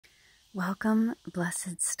Welcome,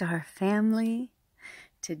 Blessed Star family,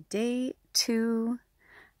 to day 2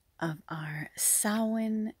 of our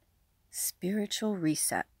Samhain spiritual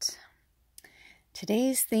reset.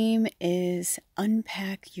 Today's theme is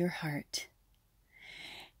Unpack Your Heart.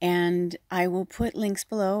 And I will put links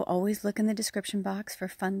below. Always look in the description box for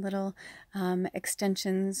fun little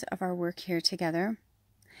extensions of our work here together.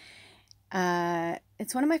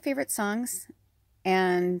 It's one of my favorite songs,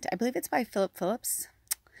 and I believe it's by Phillips.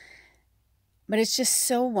 But it's just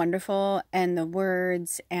so wonderful, and the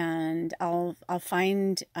words, and I'll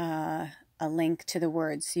find a link to the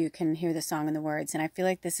words so you can hear the song and the words. And I feel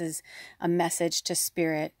like this is a message to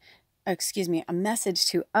Spirit, a message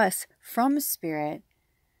to us from Spirit,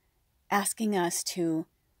 asking us to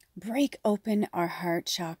break open our heart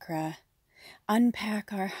chakra,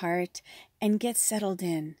 unpack our heart, and get settled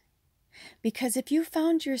in. Because if you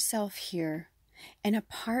found yourself here and a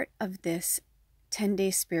part of this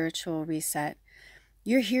 10-day spiritual reset,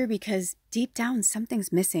 you're here because deep down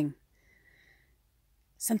something's missing.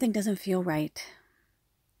 Something doesn't feel right.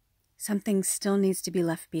 Something still needs to be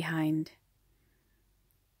left behind.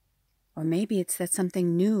 Or maybe it's that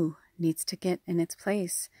something new needs to get in its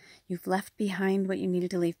place. You've left behind what you needed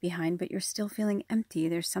to leave behind, but you're still feeling empty.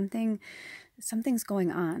 There's something's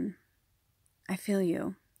going on. I feel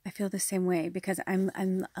you. I feel the same way because I'm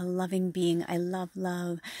a loving being. I love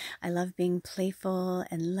love. I love being playful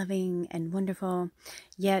and loving and wonderful.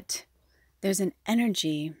 Yet there's an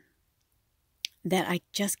energy that I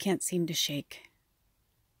just can't seem to shake.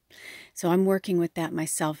 So I'm working with that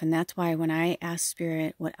myself. And that's why when I asked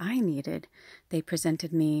Spirit what I needed, they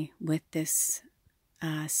presented me with this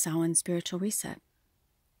Samhain spiritual reset.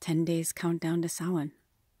 10 days countdown to Samhain.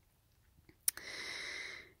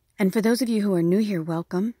 And for those of you who are new here,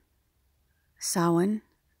 welcome. Samhain,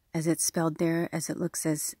 as it's spelled there, as it looks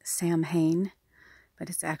as SAMHAIN,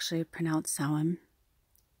 but it's actually pronounced Samhain.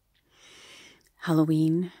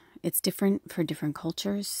 Halloween, it's different for different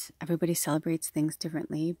cultures. Everybody celebrates things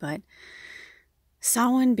differently, but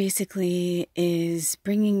Samhain basically is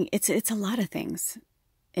bringing, it's a lot of things.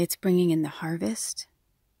 It's bringing in the harvest.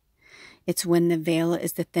 It's when the veil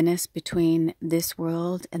is the thinnest between this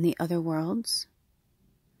world and the other worlds.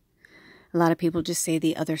 A lot of people just say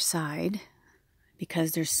the other side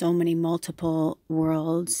because there's so many multiple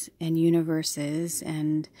worlds and universes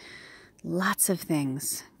and lots of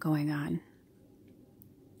things going on.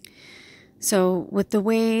 So with the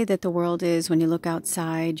way that the world is, when you look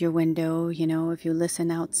outside your window, if you listen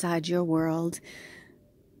outside your world,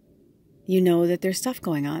 you know that there's stuff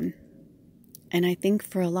going on. And I think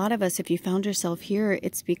for a lot of us, if you found yourself here,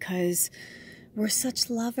 it's because we're such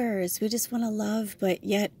lovers. We just want to love, but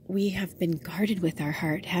yet we have been guarded with our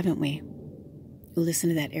heart, haven't we? Listen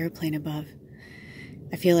to that airplane above.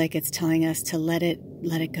 I feel like it's telling us to let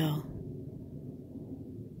it go.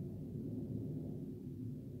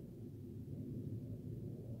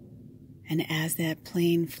 And as that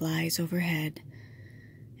plane flies overhead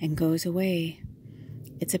and goes away,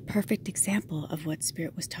 it's a perfect example of what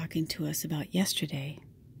Spirit was talking to us about yesterday,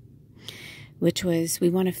 which was we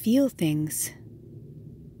want to feel things,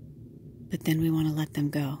 but then we want to let them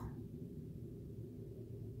go.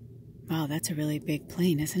 Wow, that's a really big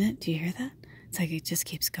plane, isn't it? Do you hear that? It's like it just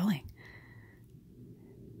keeps going.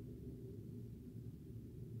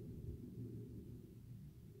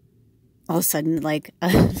 All of a sudden, like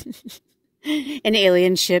an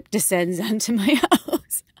alien ship descends onto my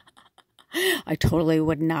house. I totally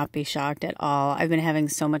would not be shocked at all. I've been having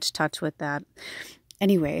so much touch with that.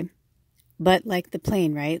 Anyway, but like the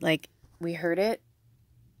plane, right? Like we heard it,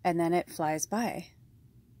 and then it flies by.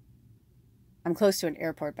 I'm close to an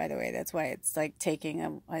airport, by the way. That's why it's like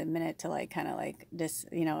taking a minute to like kind of like this,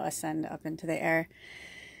 ascend up into the air.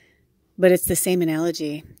 But it's the same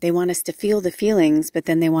analogy. They want us to feel the feelings, but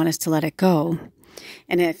then they want us to let it go.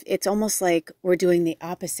 And if it's almost like we're doing the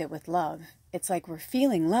opposite with love. It's like we're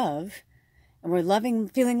feeling love and we're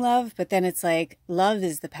feeling love, but then it's like love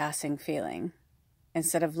is the passing feeling,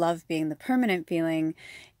 instead of love being the permanent feeling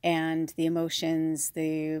and the emotions,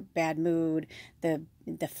 the bad mood, the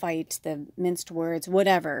fight, the minced words,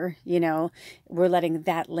 whatever, we're letting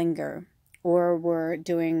that linger. Or we're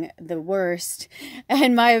doing the worst,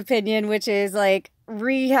 in my opinion, which is like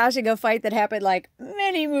rehashing a fight that happened like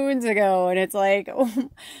many moons ago. And it's like,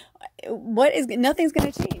 nothing's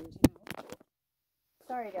going to change.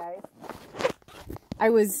 Sorry, guys.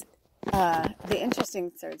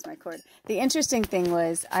 Sorry, it's my cord. The interesting thing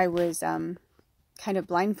was I was kind of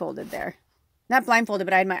blindfolded there. Not blindfolded,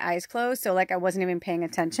 but I had my eyes closed. So like I wasn't even paying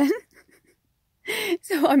attention.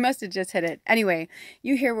 So I must have just hit it. Anyway,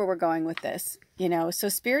 you hear where we're going with this, So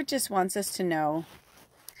Spirit just wants us to know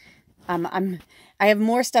I have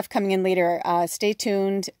more stuff coming in later. Stay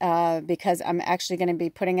tuned because I'm actually going to be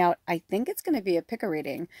putting out, I think it's going to be a picker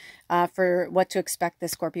reading for what to expect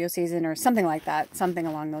this Scorpio season or something like that, something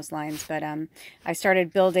along those lines. But I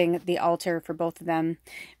started building the altar for both of them.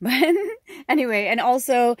 But anyway, and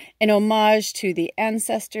also an homage to the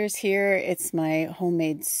ancestors here. It's my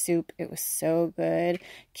homemade soup. It was so good.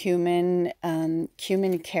 Cumin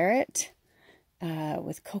carrot.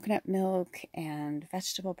 With coconut milk and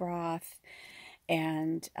vegetable broth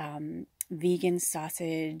and vegan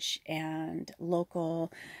sausage and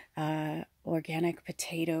local organic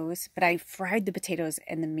potatoes. But I fried the potatoes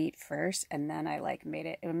and the meat first, and then I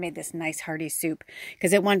made this nice hearty soup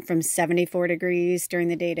because it went from 74 degrees during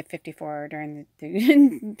the day to 54 during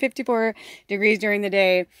the 54 degrees during the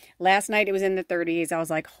day. Last night it was in the 30s. I was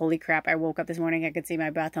like, holy crap. I woke up this morning, I could see my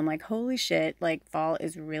breath. I'm like, holy shit, like fall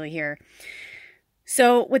is really here.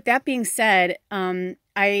 So with that being said,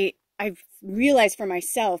 I've realized for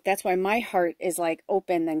myself, that's why my heart is like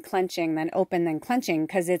open, then clenching, then open, then clenching,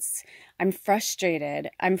 because I'm frustrated.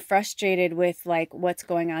 I'm frustrated with like what's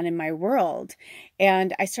going on in my world.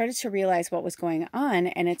 And I started to realize what was going on.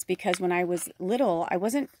 And it's because when I was little,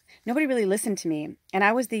 nobody really listened to me. And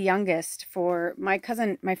I was the youngest for my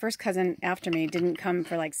first cousin after me didn't come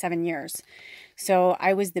for like 7 years. So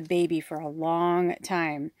I was the baby for a long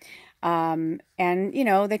time. And you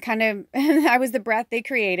know, they kind of, I was the brat they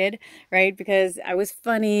created, right? Because I was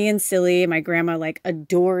funny and silly. My grandma like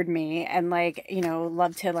adored me and like, you know,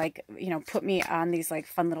 loved to like, you know, put me on these like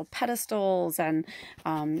fun little pedestals and,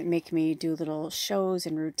 make me do little shows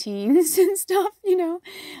and routines and stuff. You know,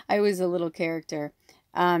 I was a little character.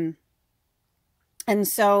 And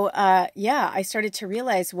so, yeah, I started to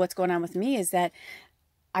realize what's going on with me is that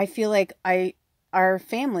I feel like our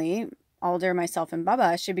family, Alder, myself, and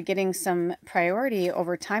Bubba should be getting some priority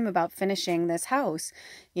over time about finishing this house.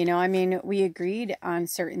 You know, I mean, we agreed on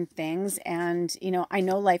certain things and, you know, I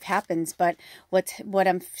know life happens, but what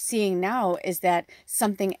I'm seeing now is that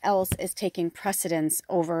something else is taking precedence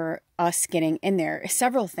over us getting in there.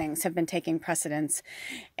 Several things have been taking precedence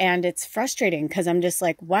and it's frustrating because I'm just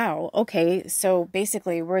like, wow, okay, so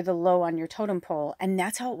basically we're the low on your totem pole. And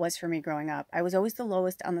that's how it was for me growing up. I was always the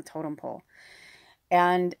lowest on the totem pole.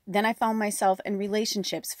 And then I found myself in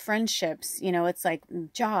relationships, friendships, you know, it's like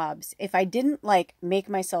jobs. If I didn't like make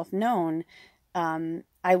myself known,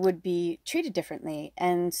 I would be treated differently.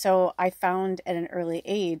 And so I found at an early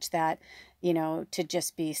age that, you know, to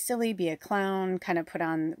just be silly, be a clown, kind of put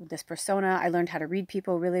on this persona. I learned how to read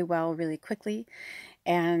people really well, really quickly,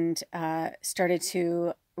 and started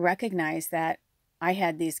to recognize that I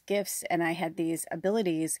had these gifts and I had these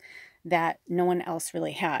abilities that no one else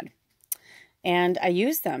really had. And I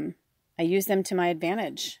use them. I use them to my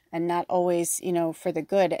advantage and not always, you know, for the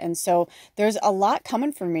good. And so there's a lot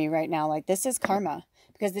coming for me right now. Like this is karma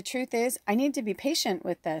because the truth is I need to be patient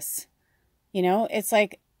with this. You know, it's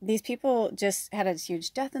like these people just had a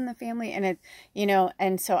huge death in the family and it, you know,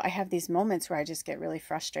 and so I have these moments where I just get really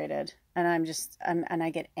frustrated and and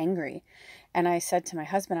I get angry. And I said to my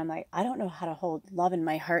husband, I'm like, I don't know how to hold love in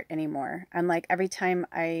my heart anymore. I'm like, every time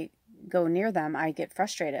I go near them, I get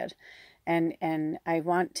frustrated. And I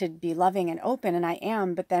want to be loving and open, and I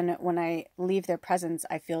am, but then when I leave their presence,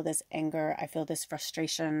 I feel this anger, I feel this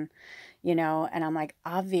frustration, you know, and I'm like,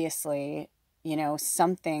 obviously, you know,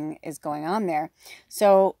 something is going on there.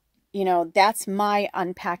 So, you know, that's my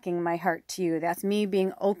unpacking my heart to you. That's me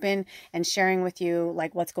being open and sharing with you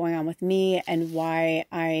like what's going on with me and why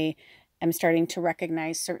I am starting to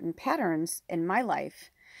recognize certain patterns in my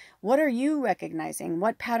life. What are you recognizing?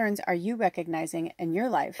 What patterns are you recognizing in your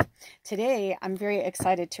life? Today, I'm very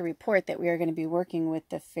excited to report that we are going to be working with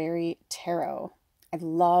the Fairy Tarot. I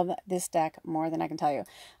love this deck more than I can tell you.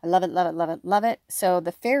 I love it, love it, love it, love it. So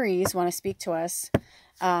the fairies want to speak to us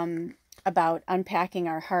about unpacking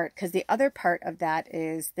our heart, because the other part of that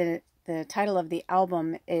is the title of the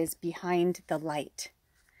album is Behind the Light.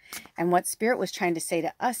 And what Spirit was trying to say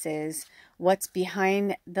to us is what's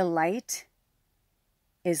behind the light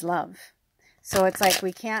is love. So it's like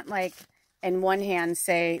we can't like in one hand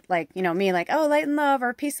say like, you know, me like, oh, light and love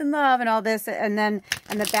or peace and love and all this, and then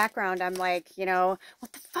in the background I'm like, you know,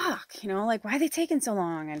 what the fuck, you know, like why are they taking so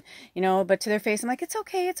long? And you know, but to their face I'm like, it's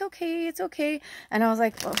okay, it's okay, it's okay. And I was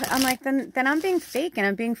like, well, I'm like, then I'm being fake and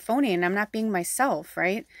I'm being phony and I'm not being myself,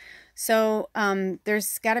 right? So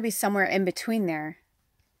there's got to be somewhere in between there.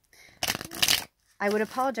 I would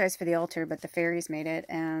apologize for the altar, but the fairies made it,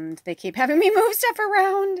 and they keep having me move stuff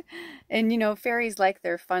around. And, you know, fairies like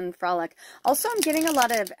their fun frolic. Also, I'm getting a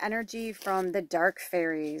lot of energy from the dark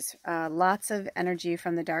fairies. Lots of energy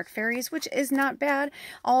from the dark fairies, which is not bad.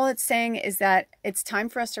 All it's saying is that it's time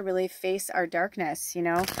for us to really face our darkness, you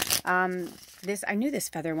know. I knew this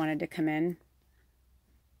feather wanted to come in.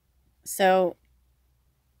 So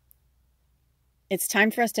it's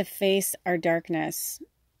time for us to face our darkness.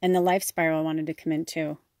 And the life spiral wanted to come in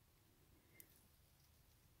too.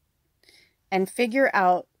 And figure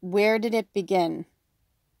out, where did it begin?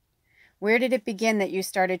 Where did it begin that you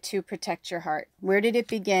started to protect your heart? Where did it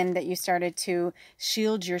begin that you started to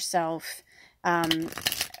shield yourself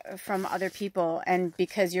from other people? And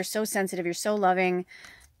because you're so sensitive, you're so loving,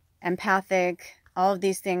 empathic, all of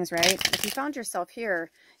these things, right? If you found yourself here,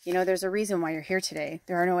 you know, there's a reason why you're here today.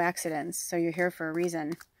 There are no accidents. So you're here for a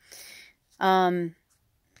reason.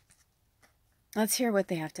 Let's hear what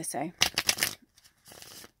they have to say.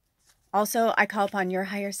 Also, I call upon your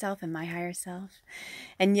higher self and my higher self.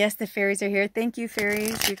 And yes, the fairies are here. Thank you,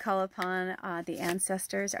 fairies. We call upon the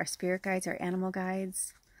ancestors, our spirit guides, our animal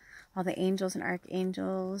guides, all the angels and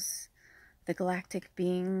archangels, the galactic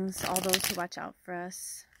beings, all those who watch out for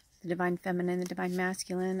us, the divine feminine, the divine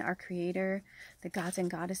masculine, our creator, the gods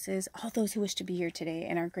and goddesses, all those who wish to be here today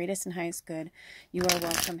in our greatest and highest good. You are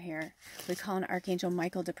welcome here. We call on Archangel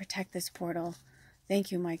Michael to protect this portal.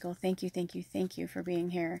 Thank you, Michael. Thank you, thank you, thank you for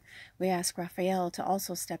being here. We ask Raphael to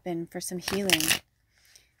also step in for some healing.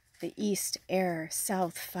 The east, air,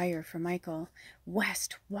 south, fire for Michael.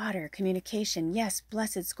 West, water, communication. Yes,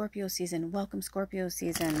 blessed Scorpio season. Welcome, Scorpio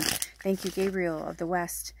season. Thank you, Gabriel of the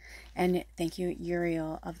west. And thank you,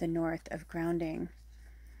 Uriel of the north, of grounding.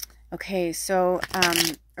 Okay, so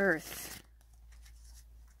earth.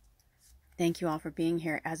 Thank you all for being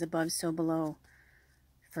here. As above, so below.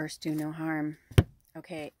 First, do no harm.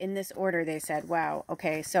 Okay, in this order, they said, wow.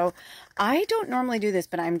 Okay, so I don't normally do this,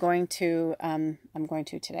 but I'm going to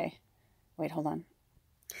today. Wait, hold on.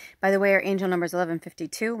 By the way, our angel number is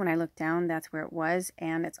 1152. When I look down, that's where it was.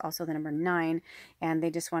 And it's also the number 9. And they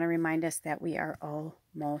just want to remind us that we are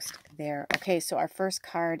almost there. Okay, so our first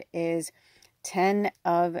card is 10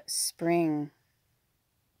 of Spring.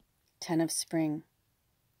 10 of Spring.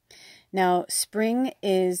 Now, spring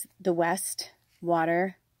is the west,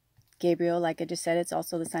 water, Gabriel, like I just said, it's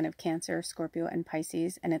also the sign of Cancer, Scorpio, and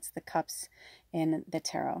Pisces, and it's the cups in the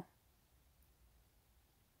tarot.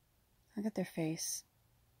 Look at their face.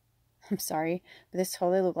 I'm sorry, but this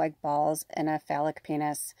totally look like balls and a phallic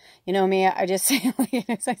penis. You know me, I just say like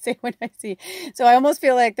as I say what I see. So I almost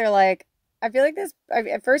feel like they're like, I feel like this,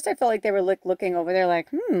 at first I felt like they were looking over there like,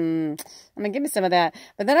 I'm gonna give me some of that.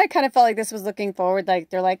 But then I kind of felt like this was looking forward, like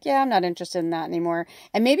they're like, yeah, I'm not interested in that anymore.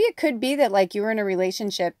 And maybe it could be that like you were in a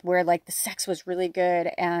relationship where like the sex was really good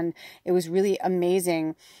and it was really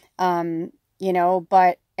amazing, you know,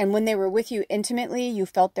 and when they were with you intimately, you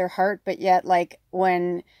felt their heart, but yet like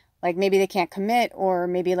when, like maybe they can't commit, or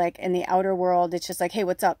maybe like in the outer world, it's just like, hey,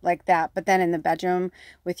 what's up, like that. But then in the bedroom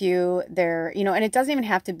with you, they're, you know, and it doesn't even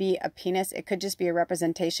have to be a penis. It could just be a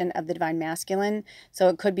representation of the divine masculine. So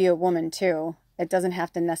it could be a woman too. It doesn't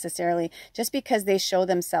have to necessarily, just because they show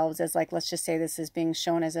themselves as like, let's just say this is being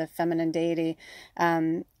shown as a feminine deity.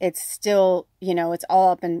 It's still, you know, it's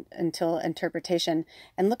all up until interpretation.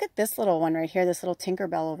 And look at this little one right here, this little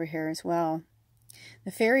Tinkerbell over here as well.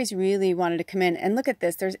 The fairies really wanted to come in. And look at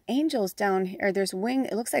this. There's angels down here. There's wing.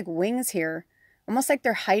 It looks like wings here. Almost like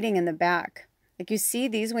they're hiding in the back. Like you see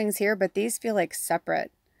these wings here, but these feel like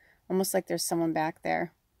separate. Almost like there's someone back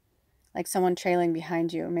there. Like someone trailing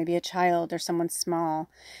behind you. Maybe a child or someone small.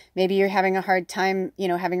 Maybe you're having a hard time, you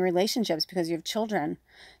know, having relationships because you have children.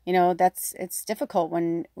 You know, it's difficult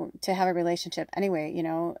to have a relationship anyway, you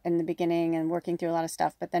know, in the beginning and working through a lot of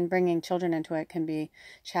stuff. But then bringing children into it can be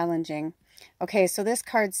challenging. Okay, so this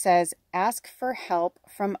card says, ask for help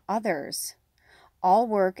from others. All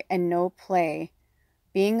work and no play.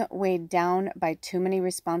 Being weighed down by too many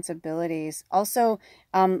responsibilities. Also,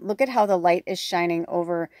 look at how the light is shining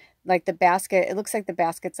over like the basket. It looks like the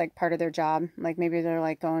basket's like part of their job. Like maybe they're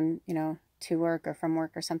like going, you know, to work or from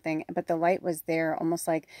work or something. But the light was there almost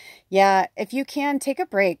like, yeah, if you can, take a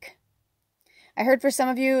break. I heard for some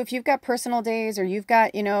of you, if you've got personal days or you've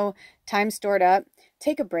got, you know, time stored up,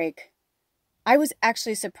 take a break. I was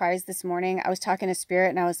actually surprised this morning. I was talking to Spirit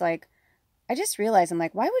and I was like, I just realized, I'm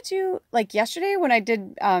like, why would you, like yesterday when I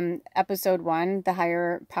did episode 1, the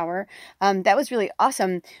higher power, that was really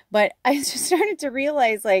awesome. But I just started to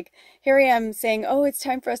realize, like, here I am saying, oh, it's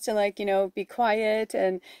time for us to, like, you know, be quiet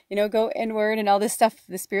and, you know, go inward and all this stuff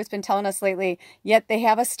the Spirit's been telling us lately. Yet they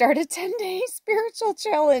have us start a 10-day spiritual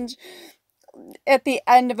challenge. at the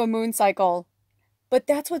end of a moon cycle. But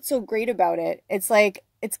that's what's so great about it. It's like,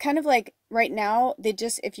 it's kind of like right now,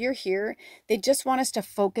 if you're here, they just want us to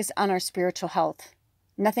focus on our spiritual health.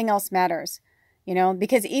 Nothing else matters,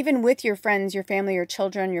 because even with your friends, your family, your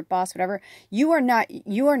children, your boss, whatever, you are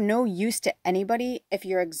no use to anybody if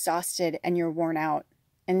you're exhausted and you're worn out.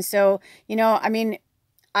 And so,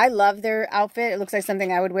 I love their outfit. It looks like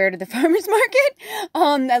something I would wear to the farmer's market.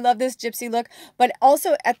 I love this gypsy look, but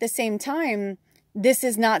also at the same time, this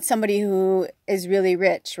is not somebody who is really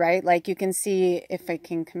rich, right? Like you can see, if I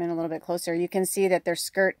can come in a little bit closer, you can see that their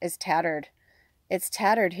skirt is tattered. It's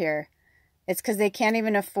tattered here. It's because they can't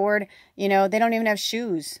even afford, they don't even have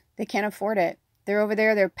shoes. They can't afford it. They're over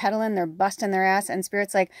there, they're pedaling, they're busting their ass, and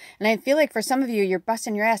Spirit's like, and I feel like for some of you, you're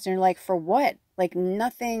busting your ass and you're like, for what? Like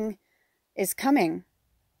nothing is coming.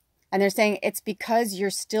 And they're saying it's because you're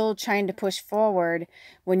still trying to push forward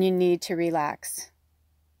when you need to relax.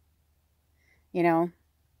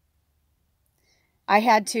 I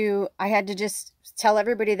had to just tell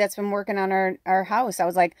everybody that's been working on our house. I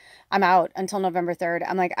was like, I'm out until November 3rd.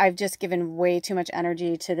 I'm like, I've just given way too much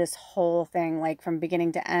energy to this whole thing, like from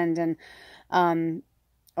beginning to end. And,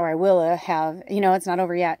 or I will have, it's not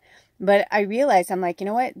over yet. But I realized, I'm like, you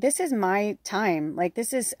know what? This is my time. Like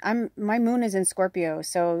my moon is in Scorpio.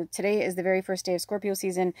 So today is the very first day of Scorpio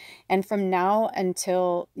season. And from now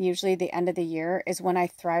until usually the end of the year is when I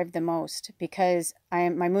thrive the most, because my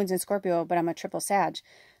moon's in Scorpio, but I'm a triple Sag.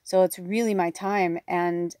 So it's really my time.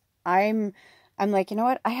 And I'm like, you know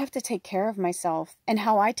what? I have to take care of myself. And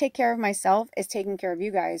how I take care of myself is taking care of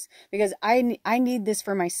you guys, because I need this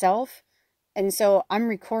for myself. And so I'm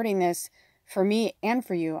recording this for me and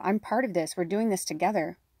for you. I'm part of this. We're doing this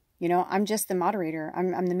together. I'm just the moderator.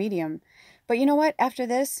 I'm the medium. But you know what? After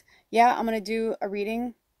this, yeah, I'm going to do a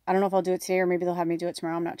reading. I don't know if I'll do it today or maybe they'll have me do it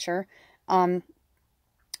tomorrow. I'm not sure.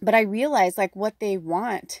 But I realize like what they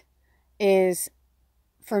want is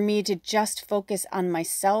for me to just focus on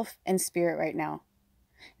myself and spirit right now.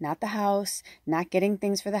 Not the house, not getting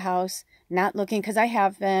things for the house, not looking, because I'm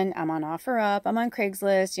on OfferUp, I'm on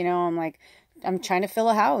Craigslist, I'm trying to fill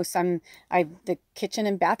a house. The kitchen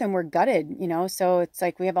and bathroom were gutted, so it's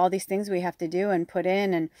like we have all these things we have to do and put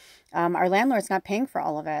in, and our landlord's not paying for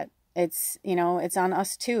all of it. It's, it's on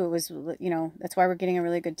us too. It was, that's why we're getting a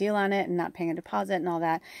really good deal on it and not paying a deposit and all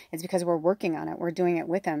that. It's because we're working on it. We're doing it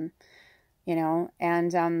with him,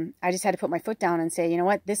 and I just had to put my foot down and say, you know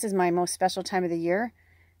what, this is my most special time of the year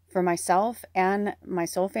for myself and my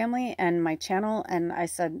soul family and my channel. And I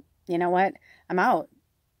said, you know what, I'm out.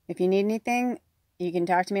 If you need anything, you can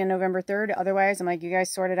talk to me on November 3rd. Otherwise, I'm like, you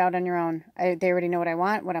guys sort it out on your own. They already know what I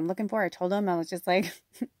want, what I'm looking for. I told them. I was just like,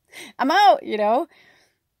 I'm out, and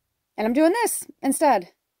I'm doing this instead,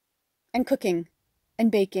 and cooking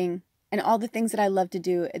and baking and all the things that I love to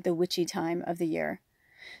do at the witchy time of the year.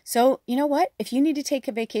 So you know what? If you need to take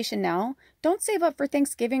a vacation now, don't save up for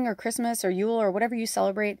Thanksgiving or Christmas or Yule or whatever you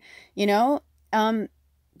celebrate,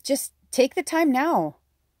 just take the time now.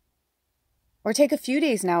 Or take a few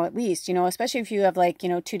days now at least, especially if you have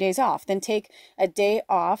 2 days off. Then take a day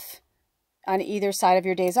off on either side of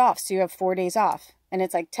your days off. So you have 4 days off. And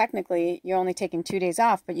it's like technically you're only taking 2 days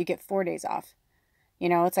off, but you get 4 days off.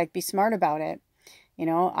 It's like be smart about it.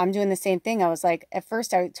 I'm doing the same thing. I was like, at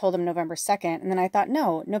first I told him November 2nd. And then I thought,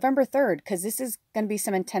 no, November 3rd, because this is going to be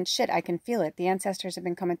some intense shit. I can feel it. The ancestors have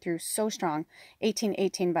been coming through so strong.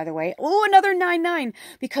 1818, by the way. Oh, another 99,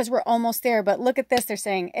 because we're almost there. But look at this. They're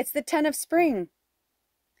saying it's the 10 of spring.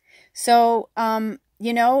 So,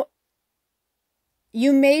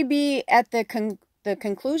 you may be at the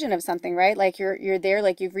conclusion of something, right? Like you're there,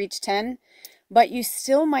 like you've reached 10, but you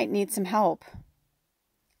still might need some help.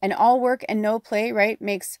 And all work and no play, right,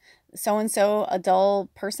 makes so-and-so a dull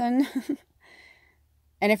person.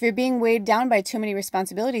 And if you're being weighed down by too many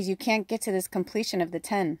responsibilities, you can't get to this completion of the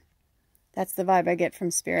 10. That's the vibe I get from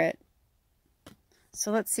Spirit. So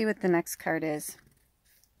let's see what the next card is.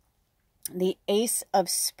 The Ace of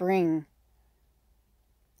Spring,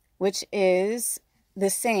 which is the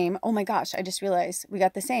same. Oh my gosh, I just realized we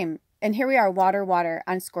got the same. And here we are, water, water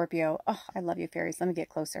on Scorpio. Oh, I love you, fairies. Let me get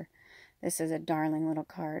closer. This is a darling little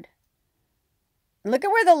card. Look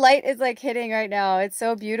at where the light is like hitting right now. It's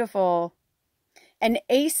so beautiful. And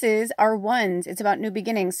aces are ones. It's about new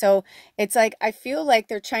beginnings. So it's like, I feel like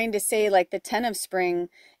they're trying to say like the 10 of spring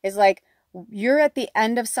is like, you're at the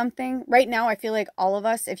end of something. Right now, I feel like all of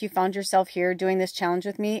us, if you found yourself here doing this challenge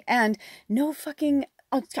with me, and no fucking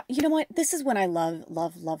you know what? This is when I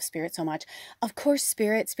love Spirit so much. Of course,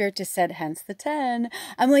 Spirit just said, hence the 10.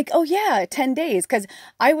 I'm like, oh yeah, 10 days. Because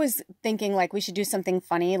I was thinking like we should do something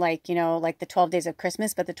funny, like, you know, like the 12 days of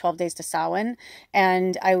Christmas, but the 12 days to Samhain.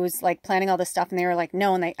 And I was like planning all this stuff and they were like,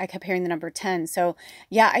 no. And I kept hearing the number 10. So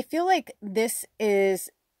yeah, I feel like this is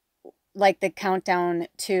like the countdown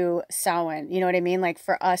to Samhain, you know what I mean? Like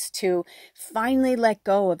for us to finally let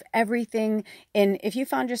go of everything. And if you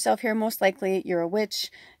found yourself here, most likely you're a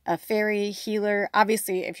witch, a fairy, healer.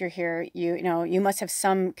 Obviously, if you're here, you know, you must have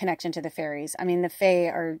some connection to the fairies. I mean, the fae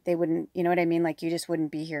are, they wouldn't, you know what I mean? Like you just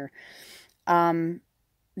wouldn't be here.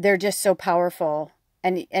 They're just so powerful.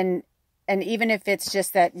 And even if it's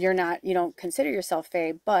just that you're not, you don't consider yourself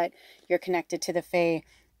fae, but you're connected to the fae,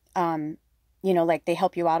 you know, like they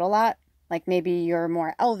help you out a lot. Like maybe you're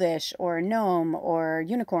more elvish or gnome or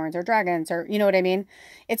unicorns or dragons or, you know what I mean?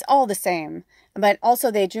 It's all the same. But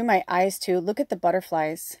also they drew my eyes to, look at the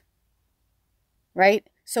butterflies, right?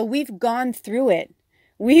 So we've gone through it.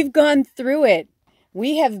 We've gone through it.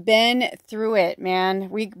 We have been through it, man.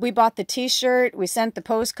 We bought the t-shirt. We sent the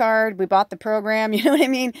postcard. We bought the program. You know what I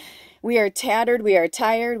mean? We are tattered. We are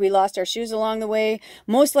tired. We lost our shoes along the way.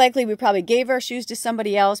 Most likely we probably gave our shoes to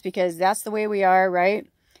somebody else because that's the way we are, right?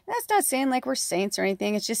 That's not saying like we're saints or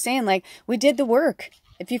anything. It's just saying like we did the work.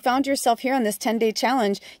 If you found yourself here on this 10-day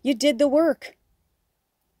challenge, you did the work.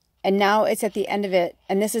 And now it's at the end of it.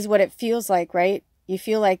 And this is what it feels like, right? You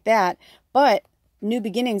feel like that. But new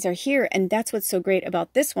beginnings are here. And that's what's so great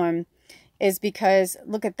about this one is because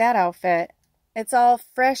look at that outfit. It's all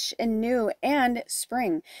fresh and new and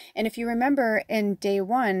spring. And if you remember in day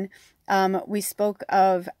one, we spoke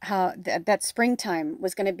of how that springtime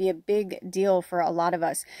was going to be a big deal for a lot of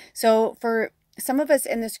us. So for some of us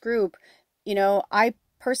in this group, you know, I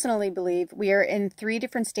personally believe we are in 3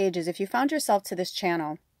 different stages. If you found yourself to this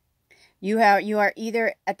channel, you are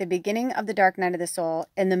either at the beginning of the dark night of the soul,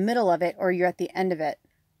 in the middle of it, or you're at the end of it.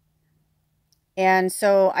 And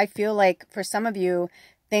so I feel like for some of you,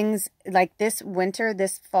 things like this winter,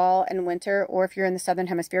 this fall and winter, or if you're in the Southern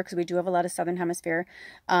Hemisphere, because we do have a lot of Southern Hemisphere,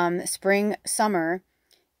 spring, summer,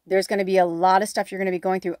 there's going to be a lot of stuff you're going to be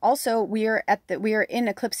going through. Also, we are in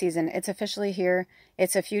eclipse season. It's officially here.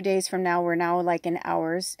 It's a few days from now. We're now like in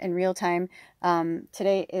hours in real time.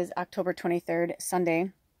 Today is October 23rd,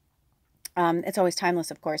 Sunday. It's always timeless,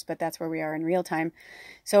 of course, but that's where we are in real time.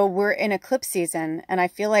 So we're in eclipse season. And I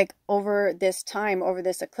feel like over this time, over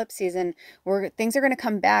this eclipse season, things are going to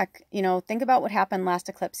come back. You know, think about what happened last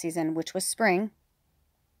eclipse season, which was spring,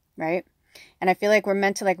 right? And I feel like we're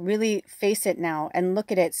meant to like really face it now and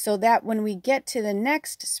look at it so that when we get to the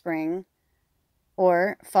next spring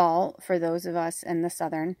or fall, for those of us in the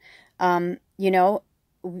Southern, you know,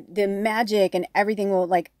 the magic and everything will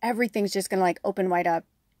like, everything's just going to like open wide up.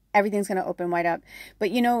 Everything's going to open wide up.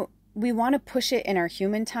 But, you know, we want to push it in our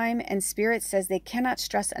human time. And Spirit says they cannot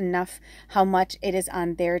stress enough how much it is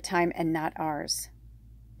on their time and not ours.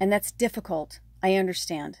 And that's difficult. I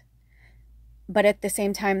understand. But at the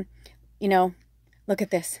same time, you know, look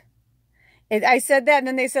at this. I said that and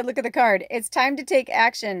then they said, look at the card. It's time to take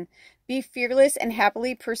action. Be fearless and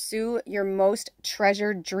happily pursue your most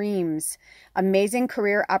treasured dreams. Amazing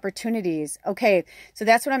career opportunities. Okay, so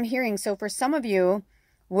that's what I'm hearing. So for some of you,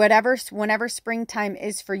 whenever springtime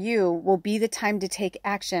is for you, will be the time to take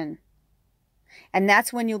action. And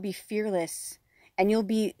that's when you'll be fearless and you'll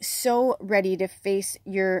be so ready to face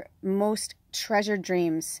your most treasured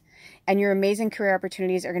dreams, and your amazing career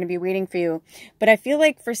opportunities are going to be waiting for you. But I feel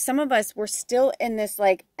like for some of us, we're still in this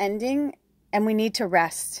like ending and we need to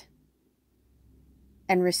rest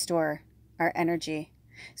and restore our energy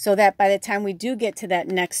so that by the time we do get to that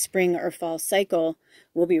next spring or fall cycle,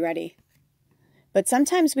 we'll be ready. But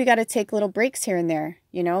sometimes we got to take little breaks here and there.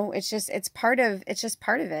 You know, it's just part of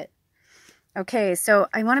it. Okay, so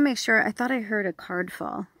I want to make sure. I thought I heard a card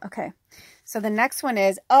fall. Okay, so the next one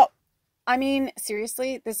is, oh, I mean,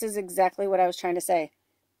 seriously, this is exactly what I was trying to say.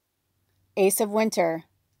 Ace of Winter,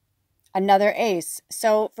 another ace.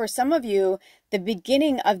 So for some of you, the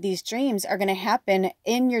beginning of these dreams are going to happen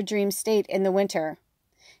in your dream state in the winter.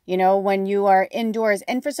 You know, when you are indoors.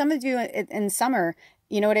 And for some of you in summer,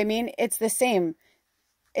 you know what I mean? It's the same.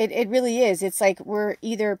 It really is. It's like we're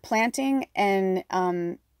either planting and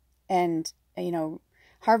you know,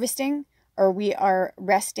 harvesting, or we are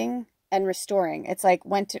resting and restoring. It's like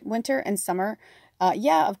winter and summer.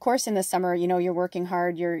 Yeah, of course, in the summer, you know, you're working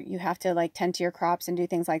hard. You have to like tend to your crops and do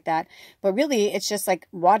things like that. But really, it's just like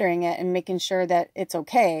watering it and making sure that it's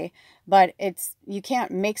okay. But you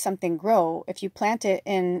can't make something grow. If you plant it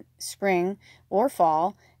in spring or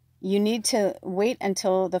fall, you need to wait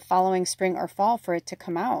until the following spring or fall for it to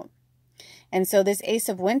come out. And so this Ace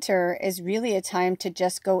of Winter is really a time to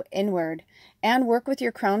just go inward and work with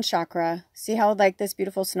your crown chakra. See how like this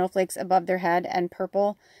beautiful snowflakes above their head and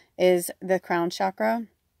purple is the crown chakra?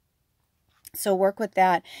 So work with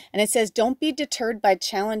that. And it says, don't be deterred by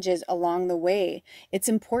challenges along the way. It's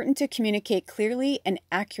important to communicate clearly and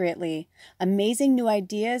accurately. Amazing new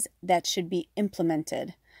ideas that should be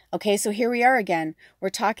implemented. Okay, so here we are again. We're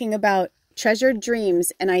talking about treasured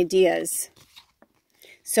dreams and ideas.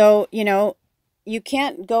 So, you know, you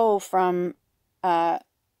can't go from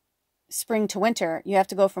spring to winter. You have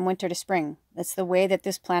to go from winter to spring. That's the way that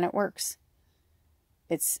this planet works.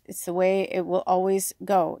 It's the way it will always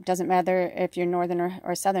go. It doesn't matter if you're northern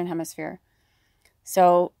or southern hemisphere.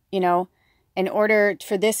 So, you know, in order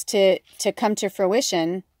for this to come to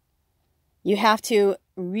fruition, you have to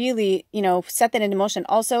really, you know, set that into motion.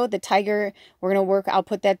 Also, the tiger, we're going to work, I'll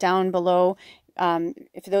put that down below.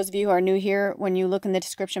 For those of you who are new here, when you look in the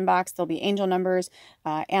description box, there'll be angel numbers,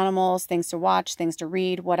 animals, things to watch, things to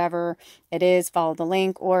read, whatever it is, follow the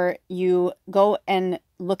link, or you go and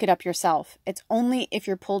look it up yourself. It's only if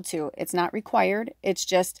you're pulled to. It's not required. It's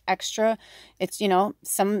just extra. It's, you know,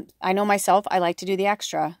 I know myself, I like to do the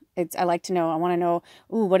extra. I like to know, I want to know,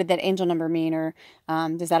 ooh, what did that angel number mean? Or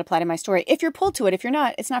does that apply to my story? If you're pulled to it, if you're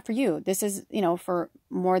not, it's not for you. This is, you know, for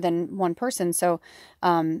more than one person. So,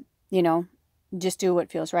 you know, just do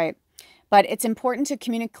what feels right. But it's important to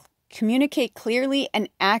communicate clearly and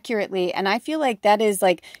accurately. And I feel like that is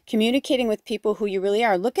like communicating with people who you really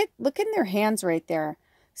are. Look in their hands right there.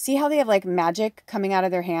 See how they have like magic coming out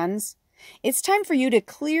of their hands? It's time for you to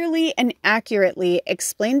clearly and accurately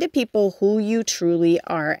explain to people who you truly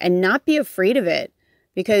are and not be afraid of it.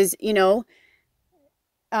 Because, you know,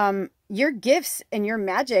 your gifts and your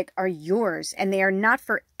magic are yours and they are not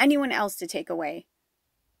for anyone else to take away.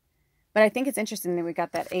 But I think it's interesting that we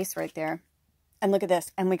got that ace right there. And look at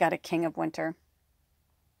this. And we got a King of Winter.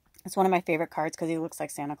 It's one of my favorite cards because he looks like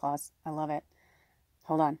Santa Claus. I love it.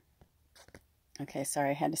 Hold on. Okay, sorry,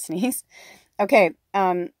 I had to sneeze. Okay,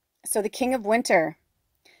 so the King of Winter.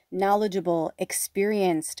 Knowledgeable,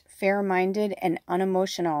 experienced, fair-minded, and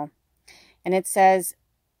unemotional. And it says,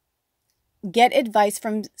 get advice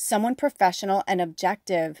from someone professional and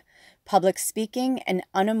objective. Public speaking and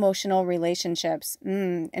unemotional relationships.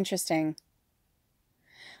 Interesting.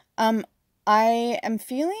 I am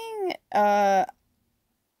feeling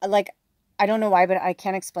like, I don't know why, but I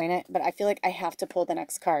can't explain it, but I feel like I have to pull the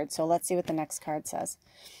next card. So let's see what the next card says.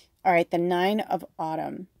 All right, the 9 of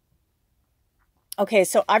Autumn. Okay,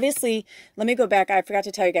 so obviously, let me go back. I forgot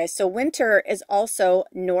to tell you guys. So winter is also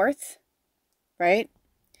north, right?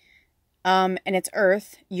 And it's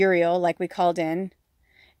Earth, Uriel, like we called in.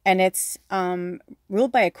 And it's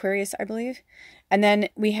ruled by Aquarius, I believe. And then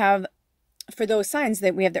we have, for those signs,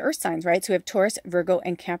 that we have the earth signs, right? So we have Taurus, Virgo,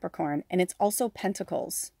 and Capricorn. And it's also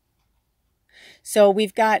Pentacles. So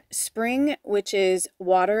we've got spring, which is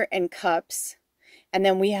water and cups. And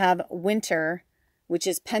then we have winter, which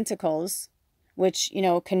is Pentacles, which, you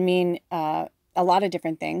know, can mean a lot of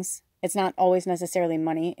different things. It's not always necessarily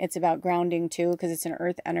money. It's about grounding too, because it's an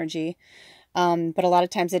earth energy. But a lot of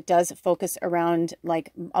times it does focus around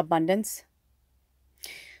like abundance.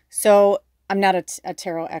 So I'm not a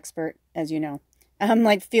tarot expert, as you know.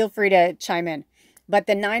 Like, feel free to chime in. But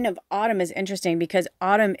the 9 of Autumn is interesting because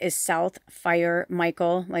Autumn is South, Fire,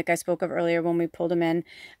 Michael, like I spoke of earlier when we pulled him in.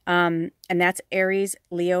 And that's Aries,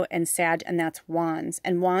 Leo, and Sag, and that's Wands.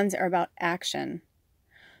 And Wands are about action.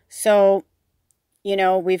 So, you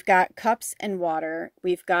know, we've got cups and water.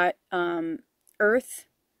 We've got earth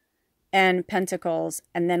and Pentacles,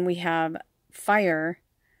 and then we have fire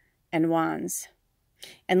and Wands.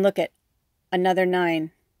 And look at another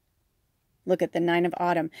 9. Look at the 9 of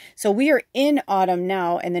Autumn. So we are in autumn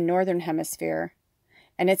now in the northern hemisphere.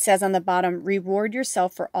 And it says on the bottom, reward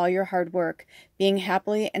yourself for all your hard work, being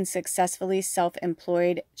happily and successfully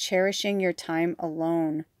self-employed, cherishing your time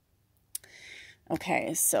alone.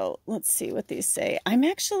 Okay, so let's see what these say. I'm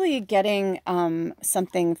actually getting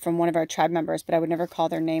something from one of our tribe members, but I would never call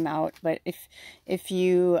their name out. But if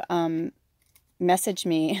you message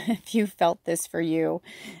me if you felt this for you.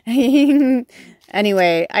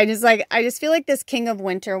 Anyway, I just feel like this King of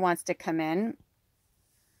Winter wants to come in.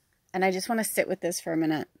 And I just want to sit with this for a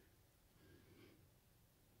minute.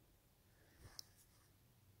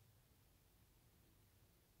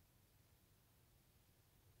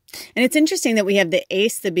 And it's interesting that we have the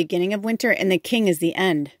Ace, the beginning of winter, and the King is the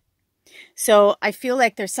end. So I feel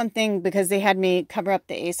like there's something, because they had me cover up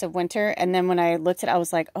the Ace of Winter. And then when I looked at it, I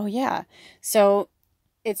was like, oh yeah. So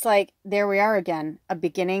it's like, there we are again, a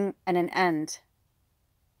beginning and an end.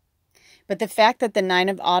 But the fact that the 9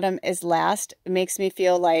 of Autumn is last makes me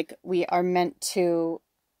feel like we are meant to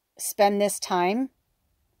spend this time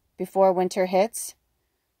before winter hits,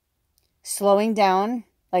 slowing down,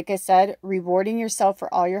 like I said, rewarding yourself for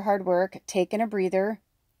all your hard work, taking a breather,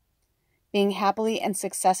 being happily and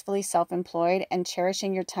successfully self-employed, and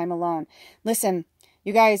cherishing your time alone. Listen,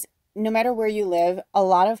 you guys, no matter where you live, a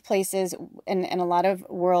lot of places and a lot of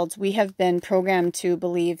worlds, we have been programmed to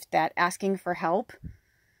believe that asking for help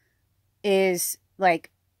is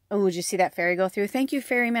like, oh, did you see that fairy go through? Thank you,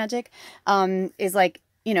 fairy magic. Is like,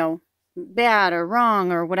 you know, bad or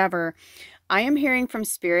wrong or whatever. I am hearing from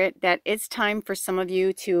Spirit that it's time for some of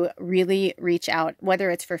you to really reach out,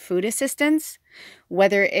 whether it's for food assistance,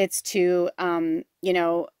 whether it's to,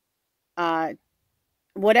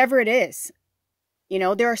 whatever it is. You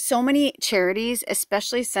know, there are so many charities,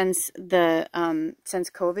 especially since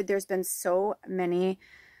COVID, there's been so many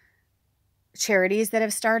charities that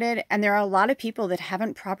have started, and there are a lot of people that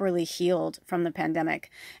haven't properly healed from the pandemic.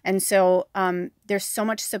 And so there's so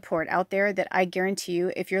much support out there that I guarantee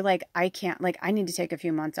you, if you're like, I can't, like, I need to take a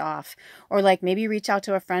few months off, or like maybe reach out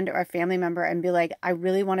to a friend or a family member and be like, I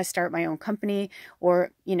really want to start my own company,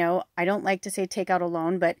 or, you know, I don't like to say take out a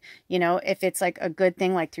loan, but, you know, if it's like a good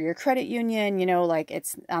thing, like through your credit union, you know, like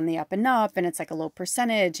it's on the up and up and it's like a low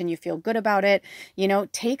percentage and you feel good about it, you know,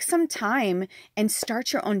 take some time and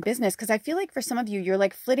start your own business. Because I feel like for some of you, you're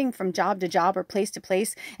like flitting from job to job or place to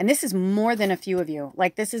place. And this is more than a few of you.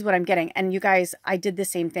 Like, this is what I'm getting. And you guys, I did the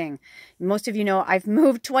same thing. Most of you know I've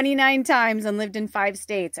moved 29 times and lived in 5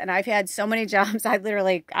 states. And I've had so many jobs.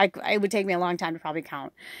 It would take me a long time to probably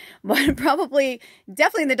count. But probably,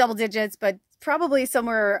 definitely in the double digits, but probably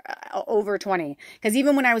somewhere over 20. Because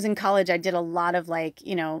even when I was in college, I did a lot of like,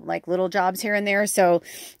 you know, like little jobs here and there. So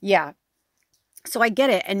yeah. So I get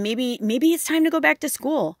it. And maybe it's time to go back to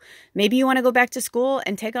school. Maybe you want to go back to school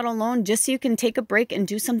and take out a loan just so you can take a break and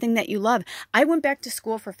do something that you love. I went back to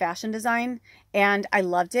school for fashion design and I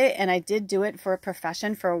loved it. And I did do it for a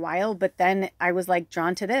profession for a while, but then I was like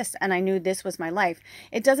drawn to this and I knew this was my life.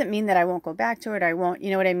 It doesn't mean that I won't go back to it. I won't, you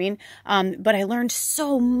know what I mean? But I learned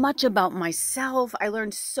so much about myself. I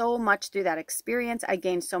learned so much through that experience. I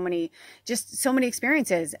gained so many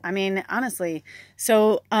experiences. I mean, honestly.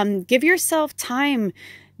 So give yourself time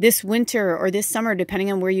this winter or this summer, depending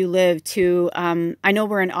on where you live, to, I know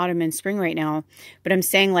we're in autumn and spring right now, but I'm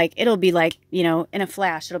saying like, it'll be like, you know, in a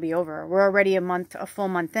flash, it'll be over. We're already a full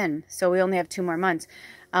month in. So we only have 2 more months.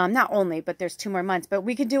 Not only, but there's 2 more months, but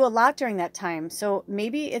we could do a lot during that time. So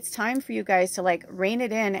maybe it's time for you guys to like rein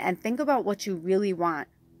it in and think about what you really want.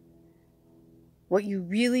 What you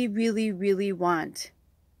really, really, really want.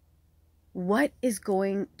 What is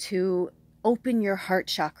going to open your heart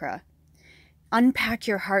chakra? Unpack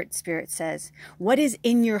your heart, Spirit says. What is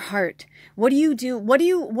in your heart? What do you do? What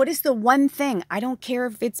is the one thing? I don't care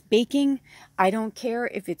if it's baking. I don't care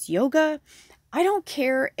if it's yoga. I don't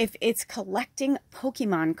care if it's collecting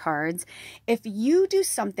Pokemon cards. If you do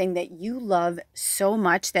something that you love so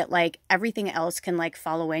much that like everything else can like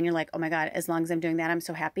fall away and you're like, oh my God, as long as I'm doing that, I'm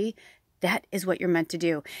so happy. That is what you're meant to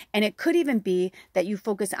do. And it could even be that you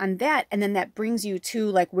focus on that and then that brings you to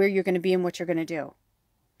like where you're going to be and what you're going to do.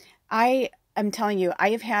 I'm telling you, I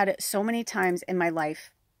have had so many times in my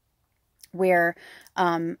life where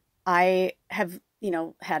I have, you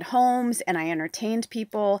know, had homes and I entertained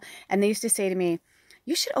people and they used to say to me,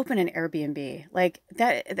 you should open an Airbnb. Like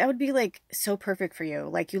that would be like so perfect for you.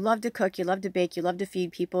 Like you love to cook, you love to bake, you love to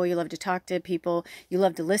feed people, you love to talk to people, you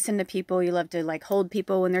love to listen to people, you love to like hold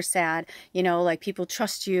people when they're sad, you know, like people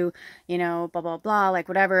trust you, you know, blah, blah, blah, like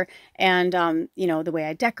whatever. And, you know, the way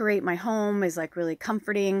I decorate my home is like really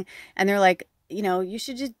comforting. And they're like, you know, you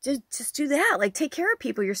should just do that. Like take care of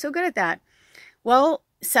people. You're so good at that. Well,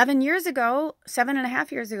 7.5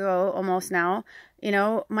 years ago, almost now, you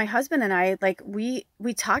know, my husband and I, like, we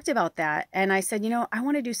talked about that. And I said, you know, I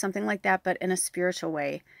want to do something like that, but in a spiritual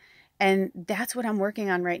way. And that's what I'm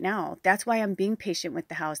working on right now. That's why I'm being patient with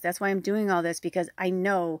the house. That's why I'm doing all this, because I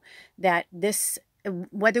know that this,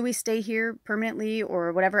 whether we stay here permanently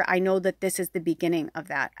or whatever, I know that this is the beginning of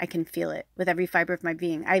that. I can feel it with every fiber of my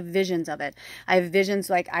being. I have visions of it. I have visions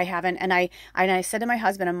like I haven't. And I said to my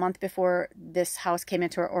husband a month before this house came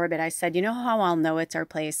into our orbit, I said, you know how I'll know it's our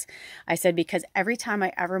place? I said, because every time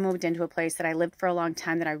I ever moved into a place that I lived for a long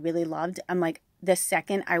time that I really loved, I'm like, the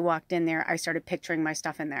second I walked in there, I started picturing my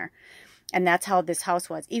stuff in there. And that's how this house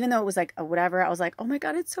was. Even though it was like a whatever, I was like, oh my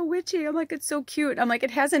God, it's so witchy. I'm like, it's so cute. I'm like,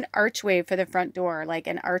 it has an archway for the front door, like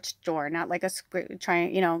an arched door, not like a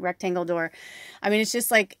rectangle door. I mean, it's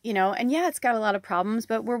just like, and yeah, it's got a lot of problems,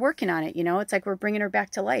 but we're working on it. It's like we're bringing her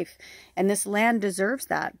back to life. And this land deserves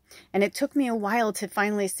that. And it took me a while to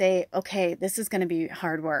finally say, okay, this is going to be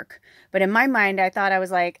hard work. But in my mind, I thought I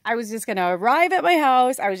was just going to arrive at my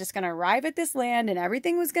house. I was just going to arrive at this land and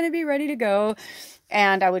everything was going to be ready to go.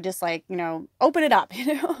 And I would just like, open it up,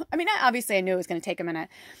 I mean, obviously I knew it was going to take a minute,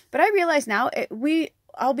 but I realize now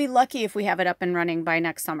I'll be lucky if we have it up and running by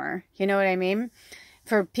next summer. You know what I mean?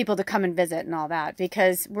 For people to come and visit and all that,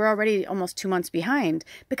 because we're already almost 2 months behind,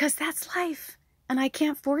 because that's life and I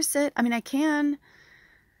can't force it. I mean, I can,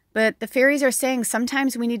 but the fairies are saying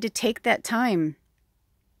sometimes we need to take that time.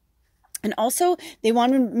 And also, they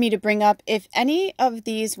wanted me to bring up, if any of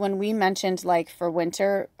these, when we mentioned, like, for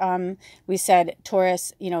winter, we said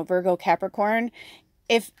Taurus, Virgo, Capricorn.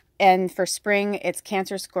 And for spring, it's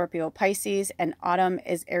Cancer, Scorpio, Pisces. And autumn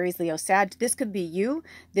is Aries, Leo, Sag. This could be you.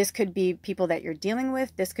 This could be people that you're dealing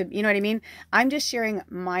with. This could, you know what I mean? I'm just sharing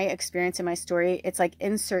my experience and my story. It's like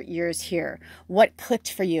insert yours here. What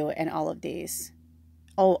clicked for you in all of these?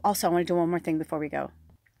 Oh, also, I want to do one more thing before we go.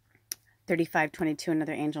 3522,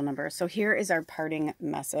 another angel number. So here is our parting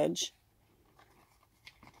message.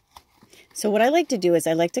 So what I like to do is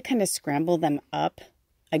I like to kind of scramble them up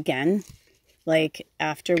again, like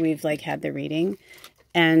after we've like had the reading,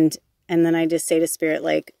 and then I just say to Spirit,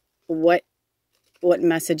 like, what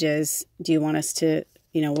messages do you want us to,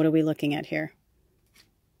 what are we looking at here?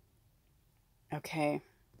 Okay.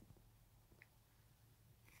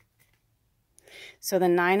 So the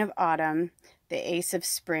 9 of autumn, the Ace of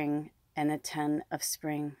spring, and the 10 of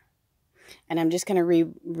spring. And I'm just going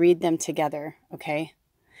to read them together, okay?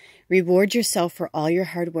 Reward yourself for all your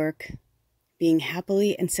hard work, being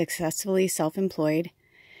happily and successfully self-employed,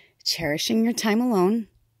 cherishing your time alone.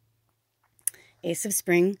 Ace of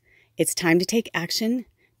spring, it's time to take action,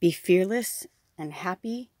 be fearless and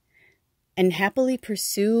happy, and happily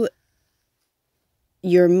pursue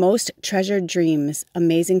your most treasured dreams,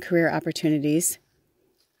 amazing career opportunities.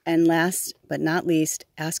 And last but not least,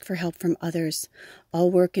 ask for help from others. All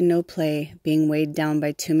work and no play, being weighed down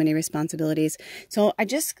by too many responsibilities. So I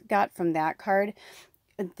just got from that card,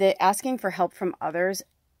 the asking for help from others.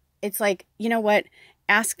 It's like, you know what?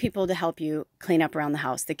 Ask people to help you clean up around the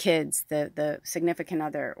house, the kids, the significant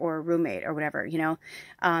other or roommate or whatever,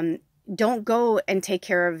 Don't go and take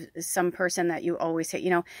care of some person that you always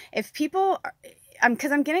hate. If people...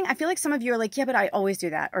 because I feel like some of you are like, yeah, but I always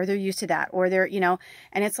do that, or they're used to that, or they're,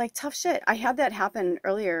 and it's like tough shit. I had that happen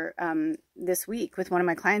earlier this week with one of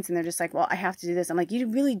my clients, and they're just like, well, I have to do this. I'm like, you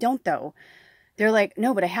really don't though. They're like,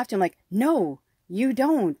 no, but I have to. I'm like, no, you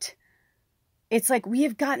don't. It's like, we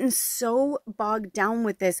have gotten so bogged down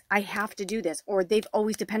with this. I have to do this, or they've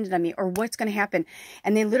always depended on me, or what's going to happen.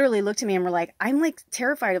 And they literally looked at me and were like, I'm like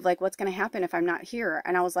terrified of like, what's going to happen if I'm not here.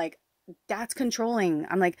 And I was like, that's controlling.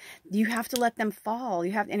 I'm like, you have to let them fall.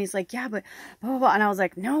 And he's like, yeah, but blah, blah, blah. And I was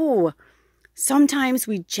like, no, sometimes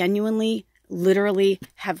we genuinely, literally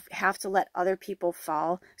have to let other people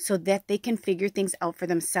fall so that they can figure things out for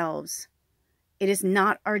themselves. It is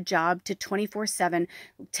not our job to 24/7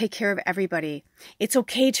 take care of everybody. It's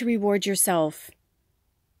okay to reward yourself.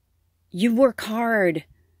 You work hard.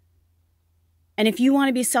 And if you want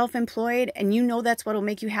to be self-employed and you know that's what will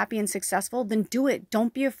make you happy and successful, then do it.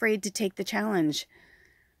 Don't be afraid to take the challenge.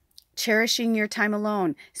 Cherishing your time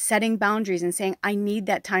alone, setting boundaries and saying, I need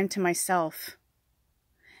that time to myself.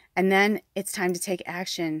 And then it's time to take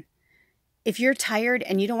action. If you're tired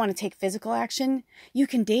and you don't want to take physical action, you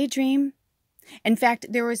can daydream. In fact,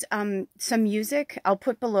 there was some music. I'll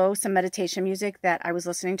put below some meditation music that I was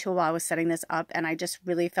listening to while I was setting this up, and I just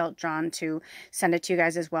really felt drawn to send it to you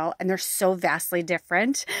guys as well. And they're so vastly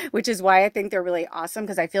different, which is why I think they're really awesome,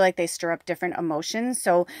 because I feel like they stir up different emotions.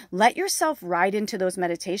 So let yourself ride into those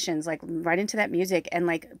meditations, like ride into that music and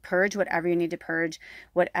like purge whatever you need to purge,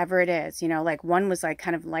 whatever it is. Like one was like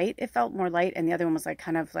kind of light. It felt more light. And the other one was like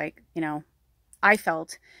kind of like, I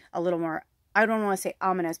felt a little more, I don't want to say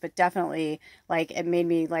ominous, but definitely like it made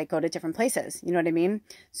me like go to different places. You know what I mean?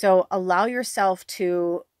 So allow yourself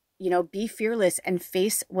to, be fearless and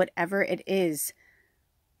face whatever it is,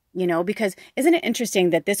 because isn't it interesting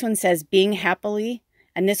that this one says being happily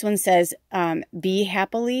and this one says be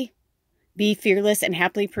happily, be fearless and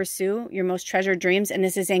happily pursue your most treasured dreams. And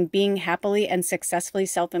this is saying being happily and successfully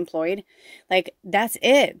self-employed. Like that's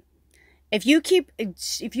it. If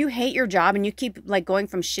you hate your job and you keep like going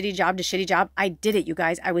from shitty job to shitty job, I did it, you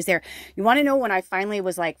guys. I was there. You want to know when I finally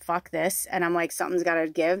was like, fuck this, and I'm like, something's got to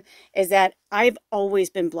give, is that I've always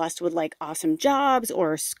been blessed with like awesome jobs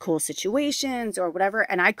or cool situations or whatever,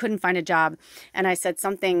 and I couldn't find a job. And I said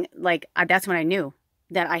something like, that's when I knew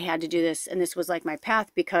that I had to do this, and this was like my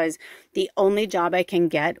path, because the only job I can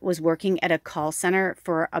get was working at a call center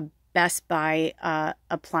for a Best Buy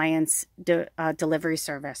appliance delivery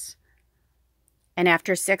service. And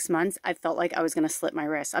after 6 months, I felt like I was going to slit my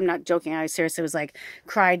wrist. I'm not joking. I seriously was like,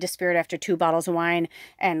 cried to spirit after 2 bottles of wine,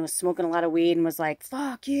 and was smoking a lot of weed, and was like,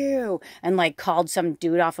 fuck you. And like called some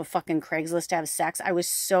dude off of fucking Craigslist to have sex. I was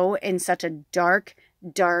so in such a dark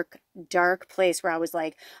place where I was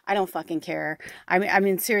like, I don't fucking care. I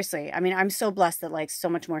mean, seriously, I mean, I'm so blessed that like so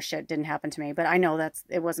much more shit didn't happen to me, but I know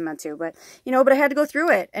it wasn't meant to, but you know, but I had to go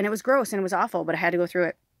through it, and it was gross and it was awful, but I had to go through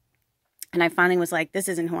it. And I finally was like, this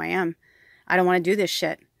isn't who I am. I don't want to do this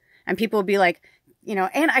shit. And people would be like, you know,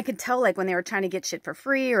 and I could tell like when they were trying to get shit for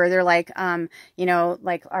free, or they're like, you know,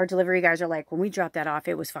 like our delivery guys are like, when we dropped that off,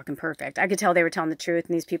 it was fucking perfect. I could tell they were telling the truth.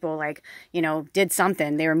 And these people like, you know, did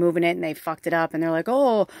something, they were moving it and they fucked it up. And they're like,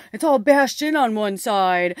 oh, it's all bashed in on one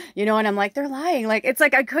side, you know? And I'm like, they're lying. Like, it's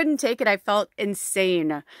like, I couldn't take it. I felt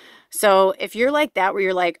insane. So if you're like that, where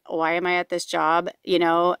you're like, why am I at this job? You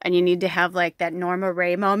know, and you need to have like that Norma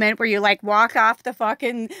Ray moment where you like walk off the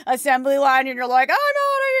fucking assembly line and you're like, I'm out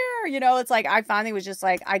of here. You know, it's like, I finally was just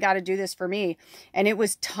like, I got to do this for me. And it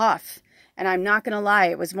was tough. And I'm not going to lie,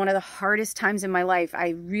 it was one of the hardest times in my life. I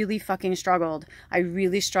really fucking struggled. I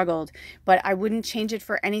really struggled. But I wouldn't change it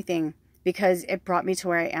for anything, because it brought me to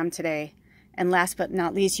where I am today. And last but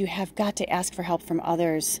not least, you have got to ask for help from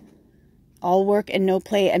others. All work and no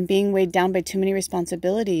play, and being weighed down by too many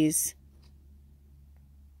responsibilities.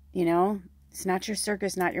 You know, it's not your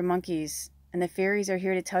circus, not your monkeys. And the fairies are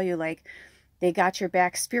here to tell you, like, they got your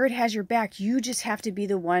back. Spirit has your back. You just have to be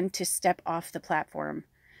the one to step off the platform.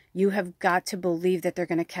 You have got to believe that they're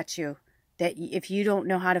going to catch you. That if you don't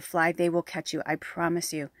know how to fly, they will catch you. I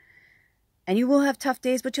promise you. And you will have tough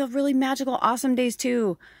days, but you'll have really magical, awesome days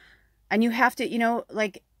too. And you have to, you know,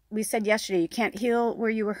 like we said yesterday, you can't heal where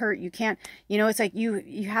you were hurt. You can't, you know, it's like you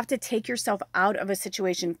have to take yourself out of a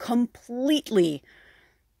situation completely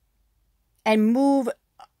and move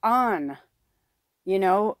on, you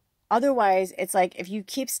know. Otherwise, it's like if you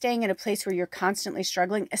keep staying in a place where you're constantly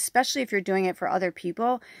struggling, especially if you're doing it for other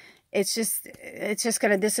people, it's just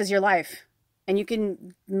gonna, this is your life. And you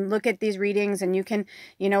can look at these readings and you can,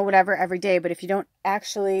 you know, whatever every day. But if you don't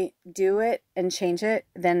actually do it and change it,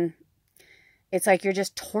 then it's like you're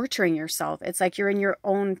just torturing yourself. It's like you're in your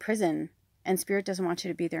own prison, and Spirit doesn't want you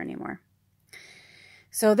to be there anymore.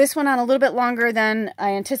 So this went on a little bit longer than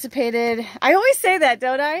I anticipated. I always say that,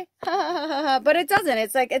 don't I? But it doesn't.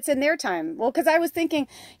 It's like, it's in their time. Well, because I was thinking,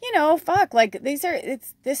 you know, fuck, like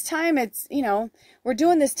it's this time, it's, you know, we're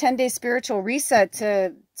doing this 10-day spiritual reset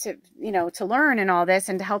to, you know, to learn and all this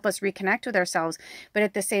and to help us reconnect with ourselves. But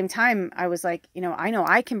at the same time, I was like, you know I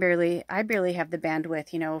barely have the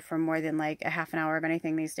bandwidth, you know, for more than like a half an hour of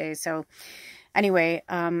anything these days. So anyway,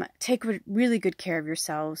 take really good care of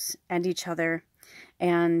yourselves and each other.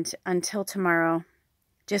 And until tomorrow,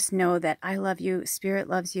 just know that I love you. Spirit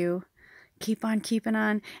loves you. Keep on keeping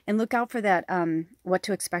on. And look out for that what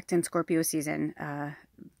to expect in Scorpio season.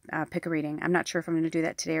 Pick a reading. I'm not sure if I'm going to do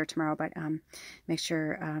that today or tomorrow, but make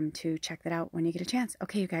sure to check that out when you get a chance.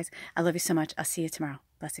 Okay, you guys. I love you so much. I'll see you tomorrow.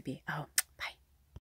 Blessed be. Oh.